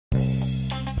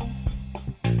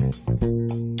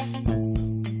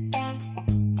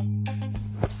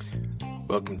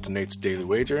Welcome to Nate's Daily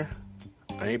Wager.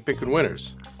 I ain't picking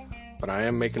winners, but I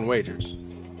am making wagers.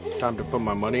 Time to put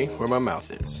my money where my mouth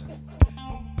is.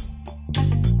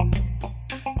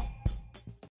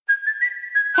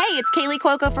 Hey, it's Kaylee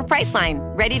Cuoco for Priceline.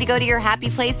 Ready to go to your happy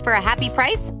place for a happy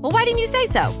price? Well, why didn't you say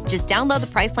so? Just download the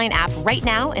Priceline app right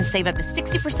now and save up to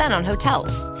 60% on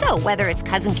hotels. So whether it's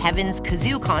Cousin Kevin's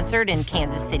Kazoo Concert in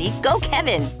Kansas City, go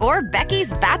Kevin, or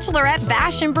Becky's Bachelorette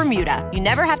Bash in Bermuda, you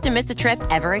never have to miss a trip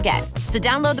ever again. So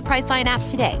download the Priceline app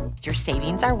today. Your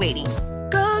savings are waiting.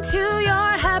 Go to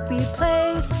your happy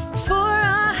place for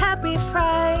a happy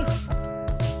price.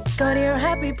 Go to your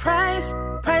happy price,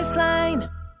 Priceline.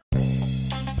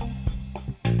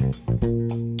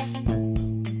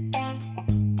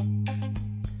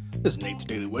 This is Nate's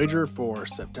Daily Wager for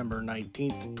September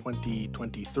 19th,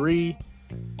 2023.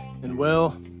 And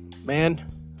well, man,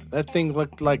 that thing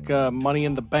looked like money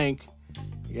in the bank.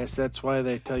 I guess that's why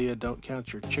they tell you don't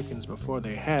count your chickens before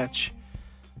they hatch.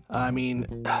 I mean,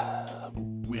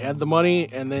 we had the money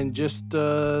and then just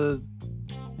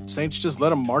Saints just let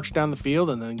them march down the field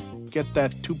and then get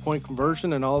that 2-point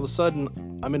conversion, and all of a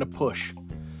sudden I'm in a push.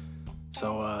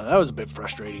 So that was a bit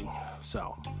frustrating.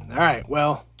 So, all right,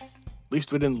 well, at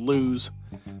least we didn't lose,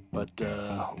 but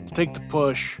we'll take the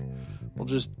push. We'll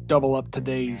just double up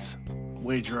today's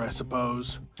wager, I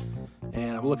suppose.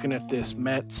 And I'm looking at this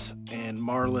Mets and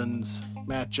Marlins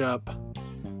matchup.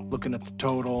 Looking at the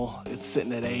total, it's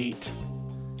sitting at 8.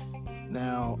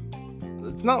 Now,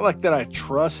 it's not like that I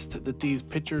trust that these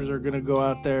pitchers are going to go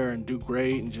out there and do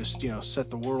great and just, set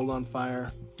the world on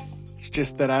fire. It's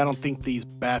just that I don't think these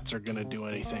bats are going to do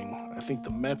anything. I think the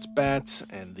Mets bats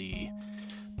and the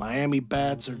Miami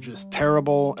bats are just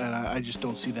terrible, and I just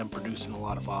don't see them producing a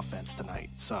lot of offense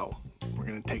tonight. So we're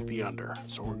going to take the under.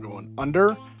 So we're going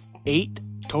under 8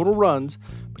 total runs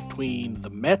between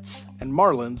the Mets and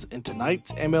Marlins in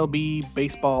tonight's MLB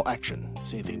baseball action.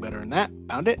 See anything better than that?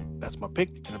 Pound it. That's my pick,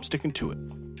 and I'm sticking to it.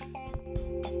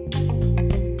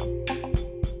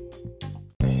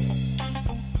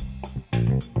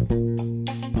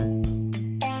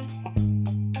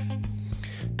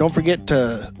 Don't forget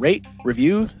to rate,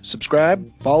 review, subscribe,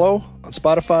 follow on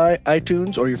Spotify,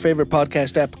 iTunes, or your favorite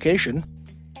podcast application,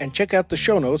 and check out the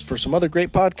show notes for some other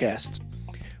great podcasts.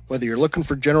 Whether you're looking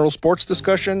for general sports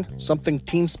discussion, something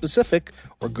team-specific,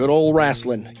 or good old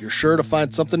wrestling, you're sure to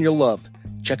find something you'll love.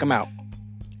 Check them out.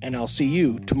 And I'll see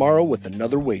you tomorrow with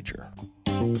another wager.